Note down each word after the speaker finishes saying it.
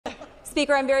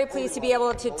Speaker, I'm very pleased to be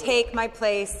able to take my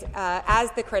place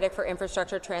as the critic for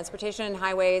infrastructure, transportation and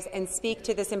highways and speak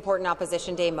to this important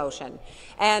Opposition Day motion.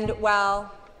 And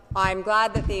while I'm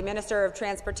glad that the Minister of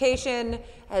Transportation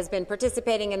has been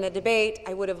participating in the debate,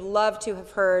 I would have loved to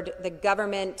have heard the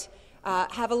government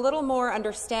have a little more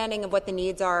understanding of what the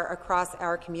needs are across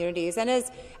our communities. And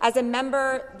as a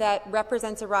member that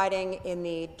represents a riding in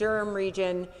the Durham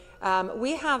region,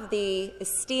 we have the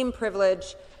esteemed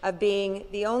privilege of being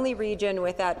the only region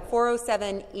with that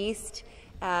 407 East,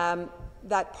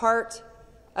 that part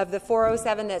of the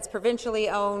 407 that's provincially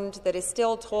owned, that is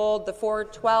still tolled, the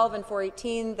 412 and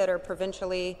 418 that are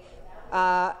provincially,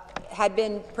 had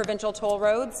been provincial toll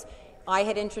roads. I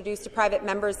had introduced a private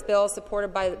member's bill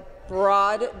supported by the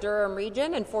broad Durham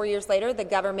region, and 4 years later the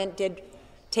government did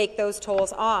take those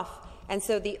tolls off. And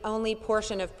so the only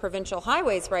portion of provincial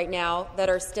highways right now that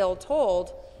are still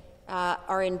tolled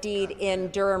are indeed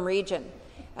in Durham region.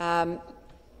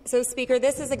 So, Speaker,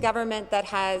 this is a government that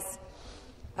has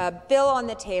a bill on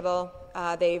the table.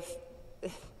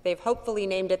 They've hopefully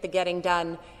named it the Getting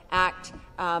Done Act,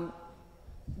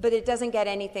 but it doesn't get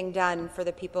anything done for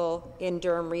the people in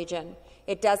Durham region.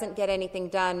 It doesn't get anything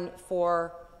done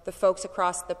for the folks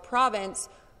across the province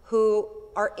who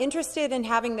are interested in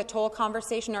having the toll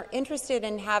conversation, are interested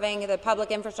in having the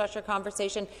public infrastructure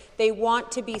conversation. They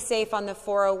want to be safe on the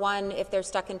 401 if they're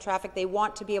stuck in traffic. They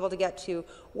want to be able to get to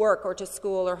work or to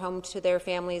school or home to their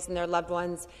families and their loved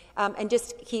ones and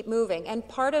just keep moving. And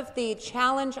part of the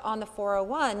challenge on the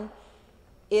 401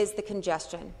 is the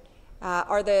congestion,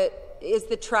 is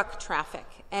the truck traffic.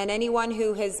 And anyone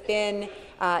who has been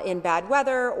in bad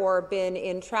weather or been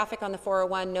in traffic on the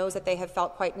 401 knows that they have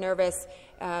felt quite nervous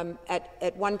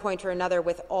at one point or another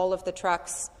with all of the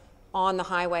trucks on the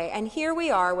highway. And here we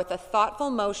are with a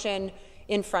thoughtful motion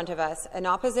in front of us, an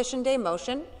Opposition Day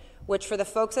motion, which for the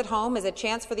folks at home is a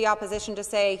chance for the opposition to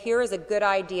say, here is a good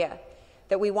idea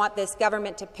that we want this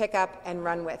government to pick up and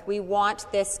run with. We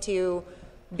want this to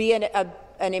be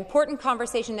an important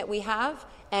conversation that we have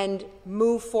and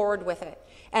move forward with it.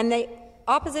 And the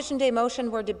Opposition Day motion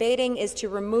we're debating is to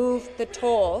remove the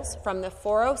tolls from the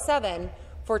 407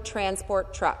 for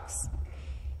transport trucks.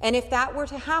 And if that were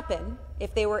to happen,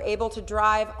 if they were able to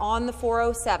drive on the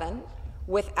 407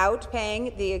 without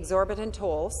paying the exorbitant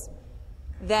tolls,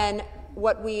 then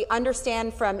what we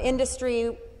understand from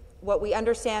industry, what we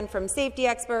understand from safety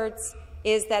experts,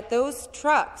 is that those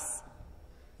trucks,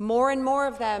 more and more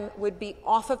of them would be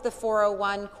off of the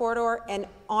 401 corridor and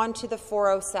onto the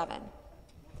 407.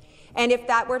 And if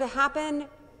that were to happen,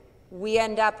 we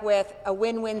end up with a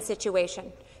win-win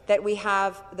situation, that we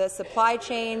have the supply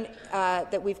chain,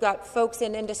 that we've got folks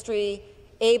in industry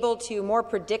able to more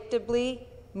predictably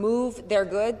move their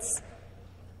goods,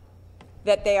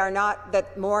 that they are not,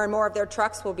 that more and more of their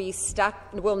trucks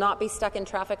will not be stuck in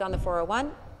traffic on the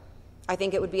 401. I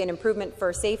think it would be an improvement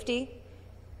for safety.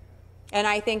 And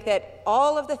I think that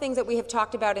all of the things that we have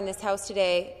talked about in this House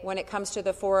today when it comes to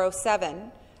the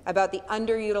 407, about the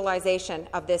underutilization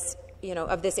of this,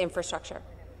 of this infrastructure,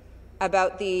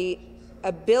 about the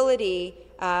ability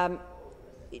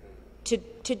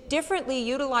to differently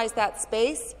utilize that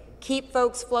space, keep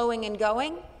folks flowing and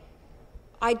going,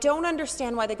 I don't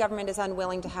understand why the government is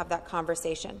unwilling to have that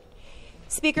conversation.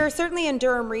 Speaker, certainly in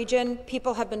Durham region,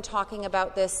 people have been talking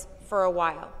about this for a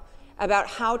while, about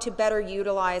how to better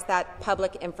utilize that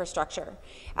public infrastructure.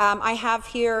 I have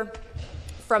here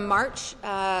from March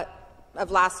of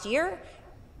last year,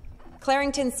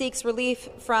 Clarington seeks relief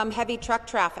from heavy truck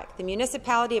traffic. The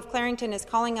municipality of Clarington is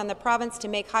calling on the province to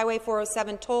make Highway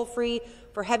 407 toll-free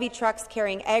for heavy trucks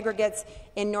carrying aggregates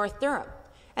in North Durham.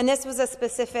 And this was a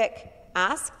specific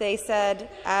ask. They said,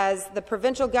 as the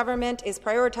provincial government is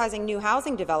prioritizing new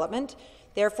housing development,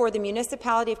 therefore the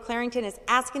municipality of Clarington is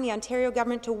asking the Ontario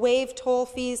government to waive toll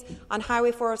fees on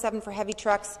Highway 407 for heavy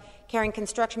trucks carrying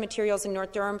construction materials in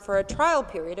North Durham for a trial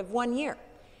period of 1 year.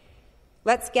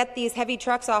 Let's get these heavy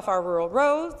trucks off our rural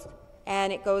roads.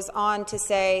 And it goes on to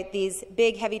say these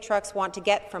big heavy trucks want to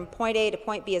get from point A to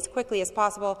point B as quickly as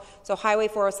possible, so Highway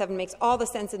 407 makes all the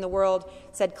sense in the world,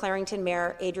 said Clarington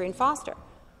Mayor Adrian Foster.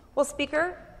 Well,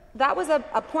 Speaker, that was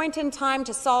a point in time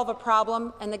to solve a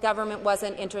problem, and the government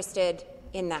wasn't interested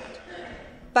in that.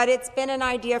 But it's been an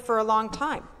idea for a long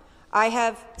time. I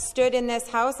have stood in this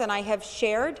House and I have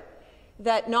shared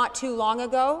that not too long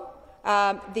ago,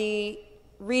 the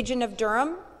region of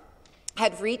Durham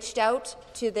had reached out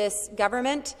to this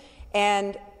government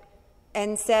and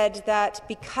said that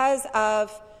because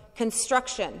of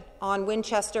construction on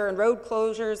Winchester and road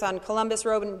closures on Columbus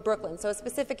Road in Brooklyn, so a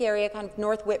specific area, kind of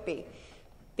North Whitby,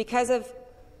 because of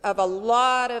a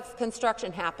lot of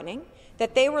construction happening,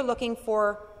 that they were looking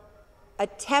for a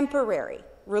temporary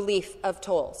relief of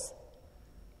tolls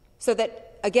so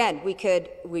that, again,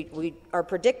 we are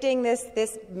predicting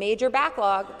this major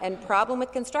backlog and problem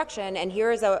with construction, and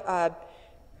here is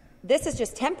this is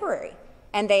just temporary.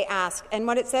 And they ask, and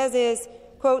what it says is,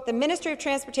 quote, the Ministry of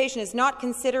Transportation is not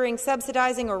considering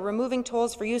subsidizing or removing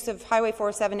tolls for use of Highway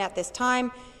 407 at this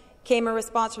time. Came a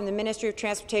response from the Ministry of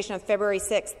Transportation on February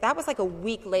 6th. That was like a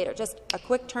week later, just a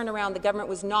quick turnaround. The government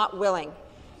was not willing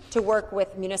to work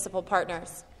with municipal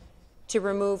partners to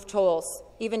remove tolls,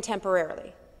 even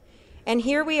temporarily. And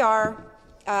here we are,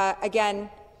 again,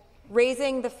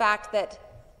 raising the fact that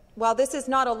while this is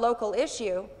not a local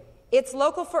issue, it's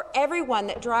local for everyone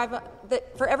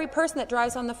for every person that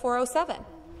drives on the 407.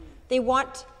 They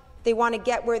want to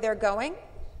get where they're going,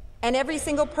 and every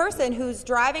single person who's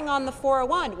driving on the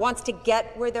 401 wants to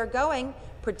get where they're going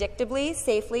predictably,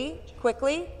 safely,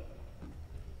 quickly.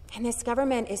 And this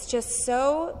government is just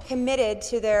so committed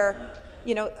to their,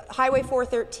 Highway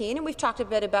 413, and we've talked a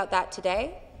bit about that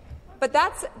today. But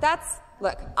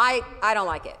look, I don't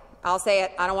like it. I'll say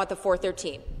it. I don't want the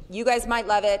 413. You guys might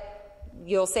love it.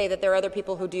 You'll say that there are other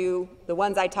people who do. The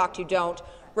ones I talk to don't.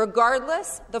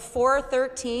 Regardless, the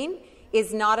 413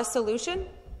 is not a solution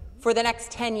for the next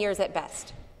 10 years at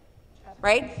best,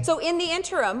 right? So in the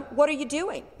interim, what are you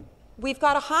doing? We've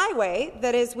got a highway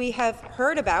that, as we have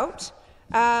heard about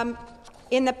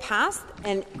in the past,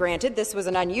 and granted, this was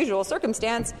an unusual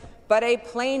circumstance, but a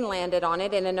plane landed on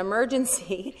it in an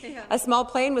emergency. Yeah. A small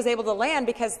plane was able to land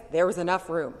because there was enough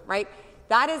room, right?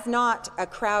 That is not a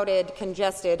crowded,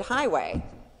 congested highway.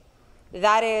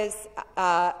 That is,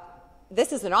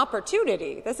 this is an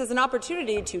opportunity. This is an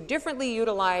opportunity to differently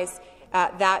utilize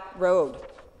that road.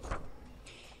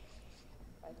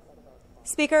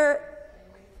 Speaker,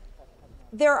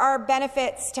 there are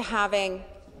benefits to having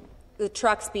the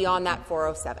trucks beyond that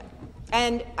 407.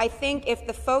 And I think if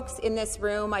the folks in this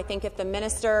room, I think if the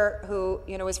minister who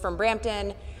is from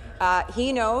Brampton,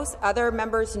 he knows, other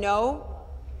members know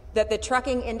that the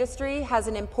trucking industry has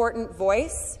an important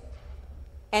voice,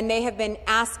 and they have been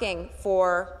asking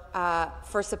for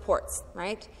supports,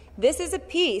 right? This is a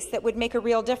piece that would make a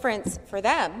real difference for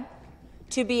them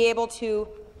to be able to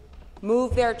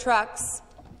move their trucks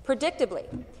predictably.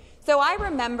 So I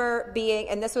remember being,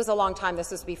 and this was a long time,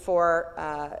 this was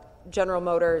before General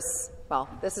Motors, well,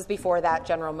 this is before that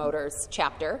General Motors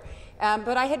chapter,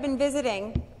 but I had been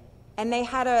visiting, and they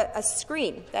had a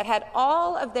screen that had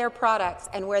all of their products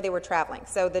and where they were traveling.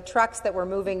 So the trucks that were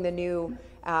moving the new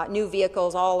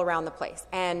vehicles all around the place.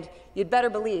 And you'd better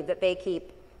believe that they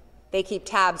keep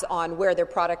tabs on where their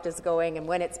product is going and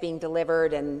when it's being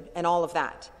delivered and all of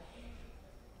that.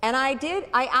 And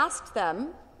I asked them,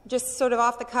 just sort of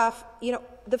off the cuff,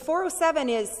 the 407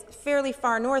 is fairly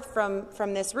far north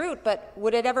from this route, but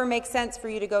would it ever make sense for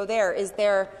you to go there? Is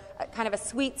there kind of a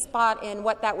sweet spot in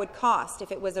what that would cost?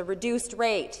 If it was a reduced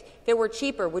rate, if it were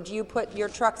cheaper, would you put your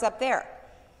trucks up there?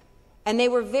 And they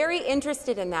were very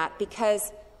interested in that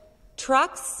because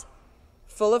trucks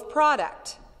full of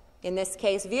product, in this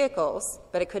case vehicles,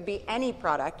 but it could be any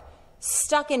product,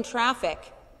 stuck in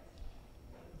traffic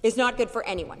is not good for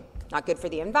anyone. Not good for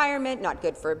the environment, not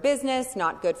good for a business,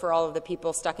 not good for all of the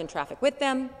people stuck in traffic with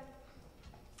them.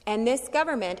 And this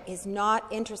government is not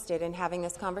interested in having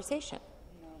this conversation,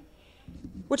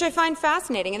 which I find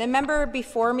fascinating. And the member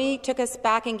before me took us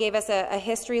back and gave us a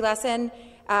history lesson.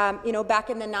 Back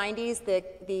in the 90s,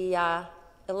 the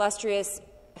illustrious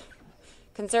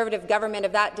Conservative government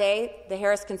of that day, the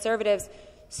Harris Conservatives,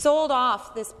 sold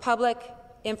off this public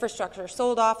infrastructure,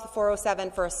 sold off the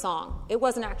 407 for a song. It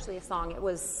wasn't actually a song. It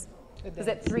was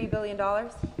it $3 billion?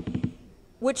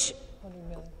 Which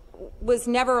was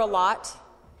never a lot.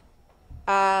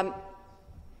 Now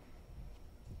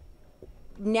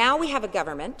we have a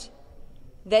government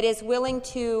that is willing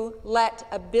to let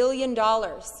 $1 billion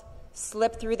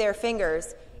slip through their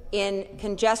fingers in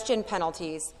congestion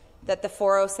penalties that the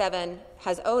 407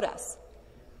 has owed us.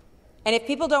 And if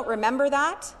people don't remember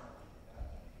that,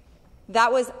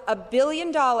 that was $1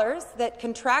 billion that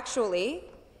contractually,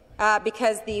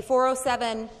 because the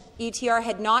 407 ETR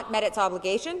had not met its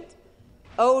obligation,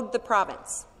 owed the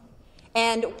province.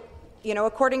 And,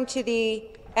 according to the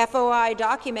FOI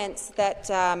documents that,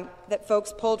 that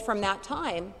folks pulled from that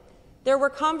time, there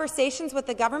were conversations with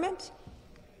the government,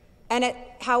 and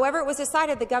however it was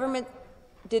decided, the government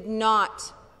did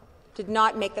not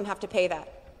make them have to pay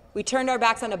that. We turned our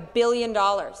backs on $1 billion.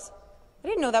 I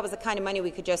didn't know that was the kind of money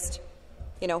we could just,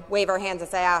 wave our hands and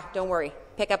say, don't worry,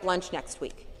 pick up lunch next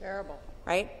week. Terrible.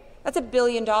 Right? That's $1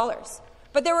 billion.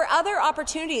 But there were other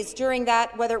opportunities during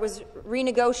that, whether it was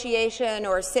renegotiation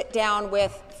or sit down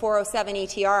with 407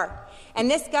 ETR. And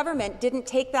this government didn't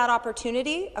take that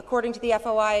opportunity, according to the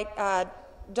FOI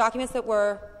documents that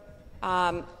were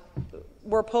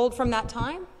pulled from that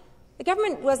time. The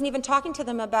government wasn't even talking to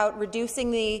them about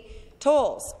reducing the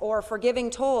tolls or forgiving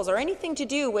tolls or anything to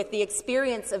do with the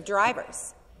experience of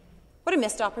drivers. What a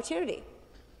missed opportunity.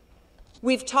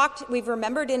 We've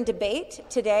remembered in debate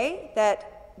today that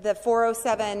the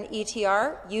 407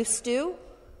 ETR used to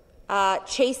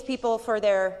chase people for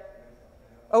their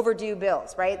overdue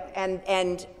bills, right?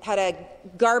 And had a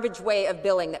garbage way of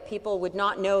billing that people would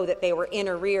not know that they were in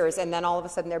arrears, and then all of a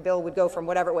sudden their bill would go from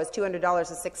whatever it was, $200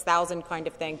 to $6,000 kind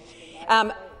of thing,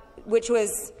 which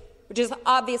is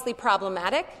obviously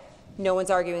problematic. No one's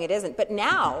arguing it isn't. But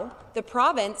now the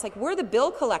province, like, we're the bill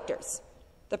collectors.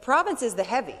 The province is the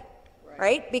heavy.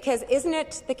 Right? Because isn't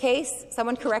it the case,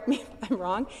 someone correct me if I'm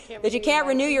wrong, that you can't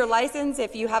renew your license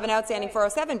if you have an outstanding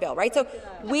 407 bill, right? So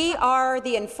we are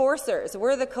the enforcers.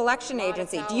 We're the collection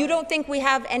agency. You don't think we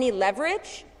have any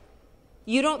leverage?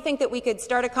 You don't think that we could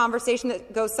start a conversation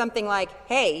that goes something like,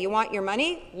 hey, you want your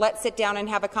money? Let's sit down and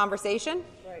have a conversation.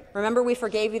 Right. Remember, we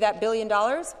forgave you that $1 billion?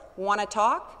 Want to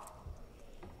talk?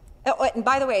 Oh, and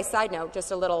by the way, side note,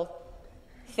 just a little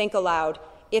think aloud.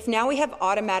 If now we have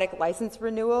automatic license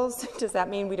renewals, does that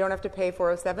mean we don't have to pay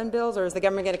 407 bills, or is the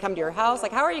government going to come to your house?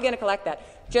 Like, how are you going to collect that?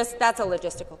 That's a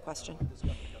logistical question.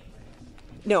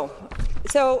 No.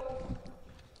 So,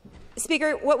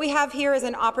 Speaker, what we have here is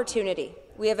an opportunity.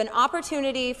 We have an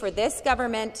opportunity for this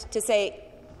government to say,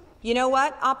 you know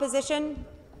what, opposition,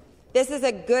 this is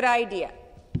a good idea.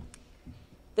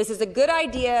 This is a good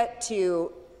idea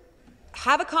to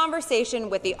have a conversation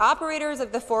with the operators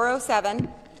of the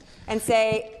 407 and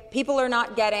say, people are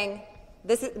not getting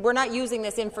this, we're not using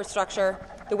this infrastructure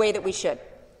the way that we should.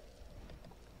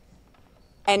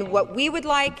 And what we would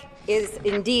like is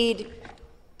indeed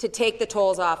to take the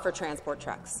tolls off for transport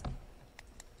trucks.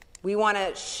 We want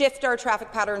to shift our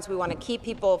traffic patterns. We want to keep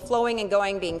people flowing and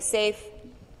going, being safe,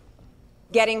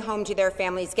 getting home to their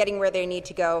families, getting where they need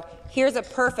to go. Here's a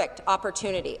perfect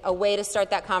opportunity, a way to start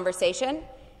that conversation.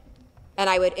 And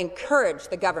I would encourage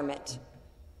the government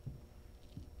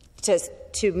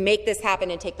to make this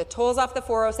happen and take the tolls off the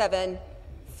 407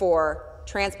 for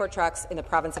transport trucks in the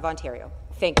province of Ontario.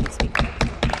 Thank you, Speaker.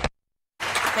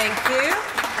 Thank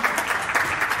you.